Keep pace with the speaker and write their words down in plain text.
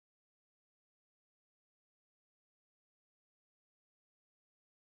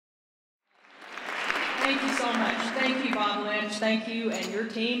thank you, Bob Lynch. Thank you and your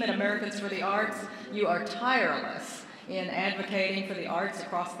team at Americans for the Arts. You are tireless in advocating for the arts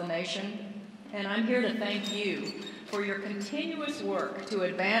across the nation. And I'm here to thank you for your continuous work to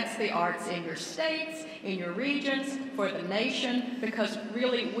advance the arts in your states, in your regions, for the nation, because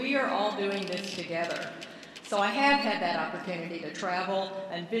really we are all doing this together. So I have had that opportunity to travel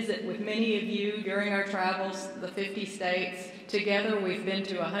and visit with many of you during our travels, the 50 states. Together we've been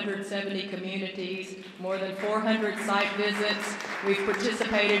to 170 communities, more than 400 site visits. We've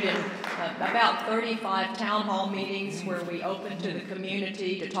participated in about 35 town hall meetings where we open to the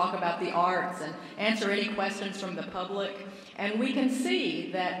community to talk about the arts and answer any questions from the public. And we can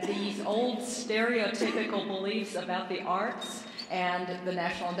see that these old stereotypical beliefs about the arts and the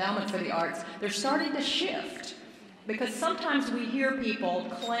National Endowment for the Arts, they're starting to shift. Because sometimes we hear people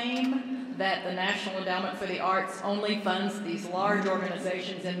claim that the National Endowment for the Arts only funds these large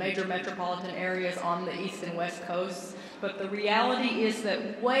organizations in major metropolitan areas on the East and West Coasts. But the reality is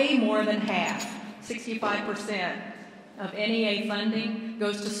that way more than half, 65%, of NEA funding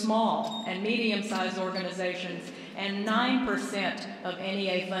goes to small and medium-sized organizations, and 9% of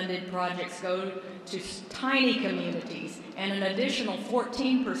NEA-funded projects go to tiny communities, and an additional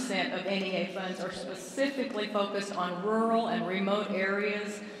 14% of NEA funds are specifically focused on rural and remote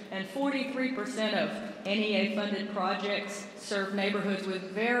areas, and 43% of NEA-funded projects serve neighborhoods with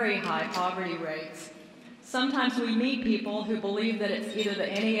very high poverty rates. Sometimes we meet people who believe that it's either the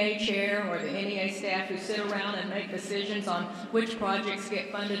NEA chair or the NEA staff who sit around and make decisions on which projects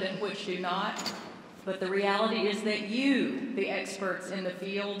get funded and which do not. But the reality is that you, the experts in the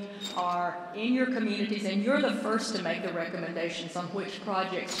field, are in your communities, and you're the first to make the recommendations on which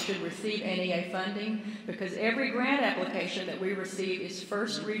projects should receive NEA funding, because every grant application that we receive is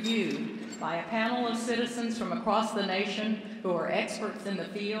first reviewed by a panel of citizens from across the nation who are experts in the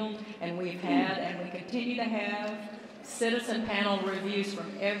field, and we've had and we continue to have citizen panel reviews from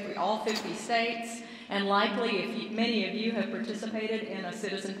all 50 states. And likely, many of you have participated in a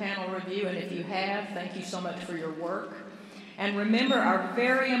citizen panel review, and if you have, thank you so much for your work. And remember our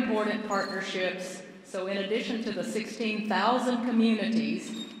very important partnerships. So in addition to the 16,000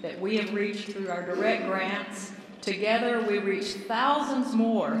 communities that we have reached through our direct grants, together we reach thousands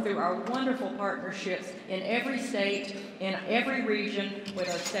more through our wonderful partnerships in every state, in every region, with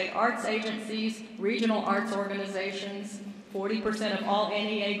our state arts agencies, regional arts organizations. 40% of all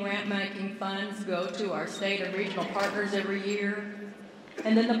NEA grant-making funds go to our state and regional partners every year.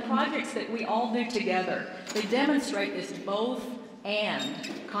 And then the projects that we all do together, they demonstrate this both-and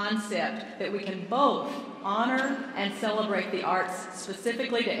concept, that we can both honor and celebrate the arts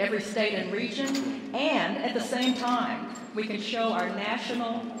specifically to every state and region, and at the same time, we can show our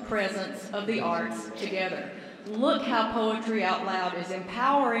national presence of the arts together. Look how Poetry Out Loud is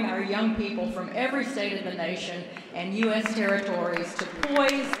empowering our young people from every state of the nation and U.S. territories to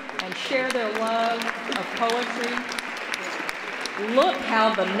poise and share their love of poetry. Look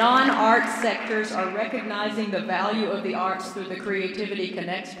how the non-art sectors are recognizing the value of the arts through the Creativity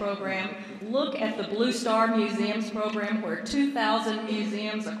Connects program. Look at the Blue Star Museums program, where 2,000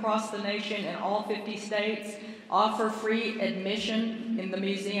 museums across the nation in all 50 states offer free admission in the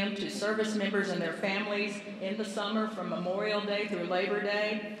museum to service members and their families in the summer from Memorial Day through Labor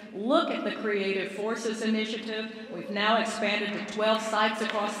Day. Look at the Creative Forces Initiative. We've now expanded to 12 sites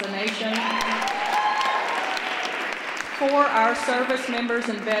across the nation for our service members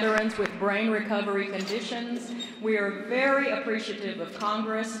and veterans with brain recovery conditions. We are very appreciative of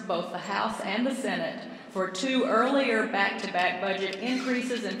Congress, both the House and the Senate, for 2 earlier back-to-back budget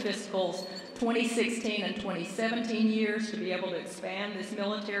increases in fiscals 2016 and 2017 years to be able to expand this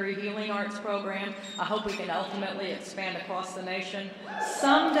military healing arts program. I hope we can ultimately expand across the nation.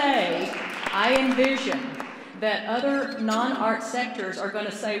 Someday, I envision that other non-art sectors are going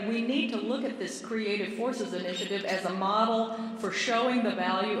to say, we need to look at this Creative Forces Initiative as a model for showing the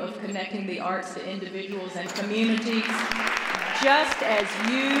value of connecting the arts to individuals and communities, just as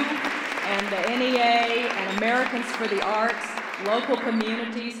you and the NEA and Americans for the Arts, local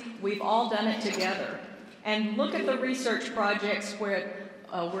communities, we've all done it together. And look at the research projects where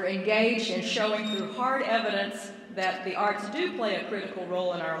we're engaged in showing through hard evidence that the arts do play a critical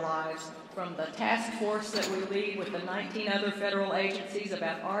role in our lives, from the task force that we lead with the 19 other federal agencies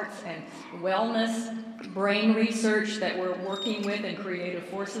about arts and wellness, brain research that we're working with in Creative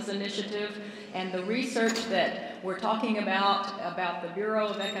Forces Initiative, and the research that we're talking about the Bureau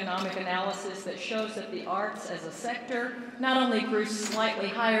of Economic Analysis that shows that the arts as a sector not only grew slightly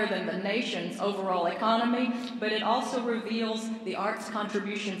higher than the nation's overall economy, but it also reveals the arts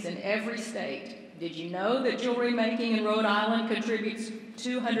contributions in every state. Did you know that jewelry making in Rhode Island contributes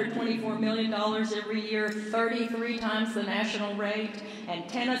 $224 million every year, 33 times the national rate. And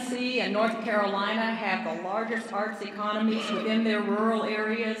Tennessee and North Carolina have the largest arts economies within their rural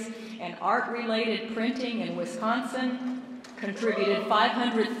areas. And art-related printing in Wisconsin contributed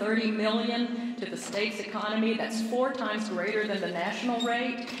 $530 million to the state's economy. That's 4 times greater than the national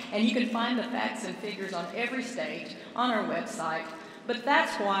rate. And you can find the facts and figures on every state on our website. But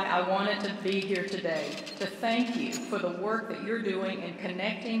that's why I wanted to be here today, to thank you for the work that you're doing in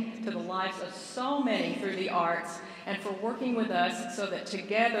connecting to the lives of so many through the arts, and for working with us so that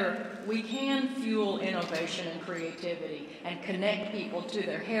together we can fuel innovation and creativity and connect people to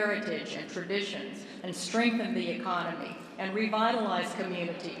their heritage and traditions and strengthen the economy and revitalize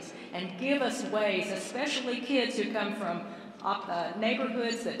communities and give us ways, especially kids who come from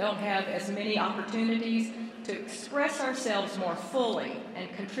neighborhoods that don't have as many opportunities, to express ourselves more fully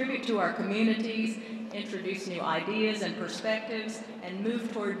and contribute to our communities, introduce new ideas and perspectives, and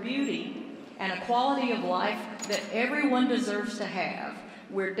move toward beauty and a quality of life that everyone deserves to have.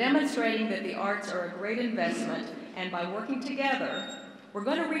 We're demonstrating that the arts are a great investment, and by working together, we're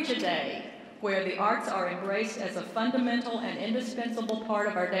going to reach a day where the arts are embraced as a fundamental and indispensable part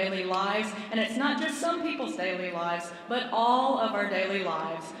of our daily lives. And it's not just some people's daily lives, but all of our daily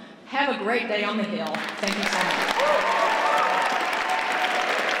lives. Have a great day on the Hill. Thank you so much.